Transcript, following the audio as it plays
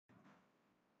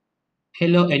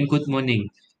Hello and good morning.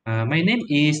 My name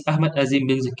is Ahmad Azim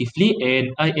bin Zulkifli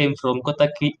and I am from Kota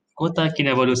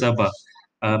Kinabalu, Sabah.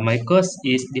 My course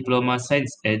is Diploma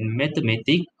Science and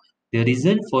Mathematics. The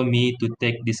reason for me to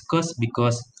take this course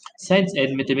because science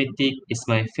and mathematics is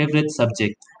my favorite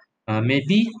subject.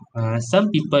 Maybe some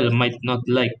people might not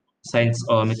like science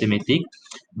or mathematics,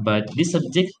 but this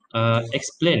subject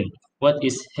explain what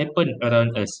is happen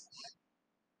around us.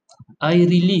 I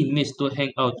really miss to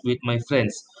hang out with my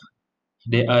friends.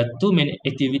 There are too many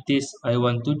activities I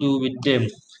want to do with them,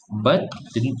 but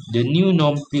the new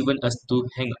norm prevent us to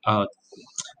hang out.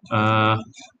 Uh,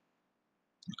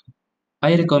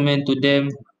 I recommend to them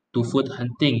to food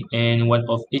hunting, and one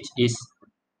of each is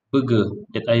burger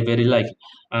that I very like.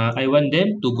 I want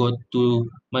them to go to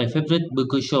my favorite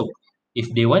burger shop.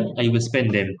 If they want, I will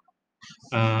spend them.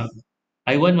 Uh,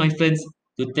 I want my friends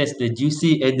to test the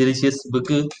juicy and delicious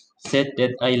burger set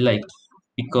that I like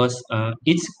because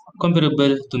it's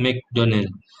comparable to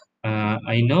McDonald's.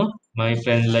 I know my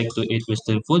friends like to eat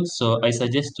Western food, so I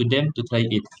suggest to them to try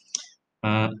it.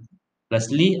 Uh,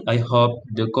 Lastly, I hope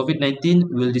the COVID-19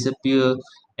 will disappear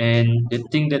and the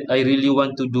thing that I really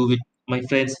want to do with my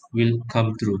friends will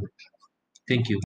come true. Thank you.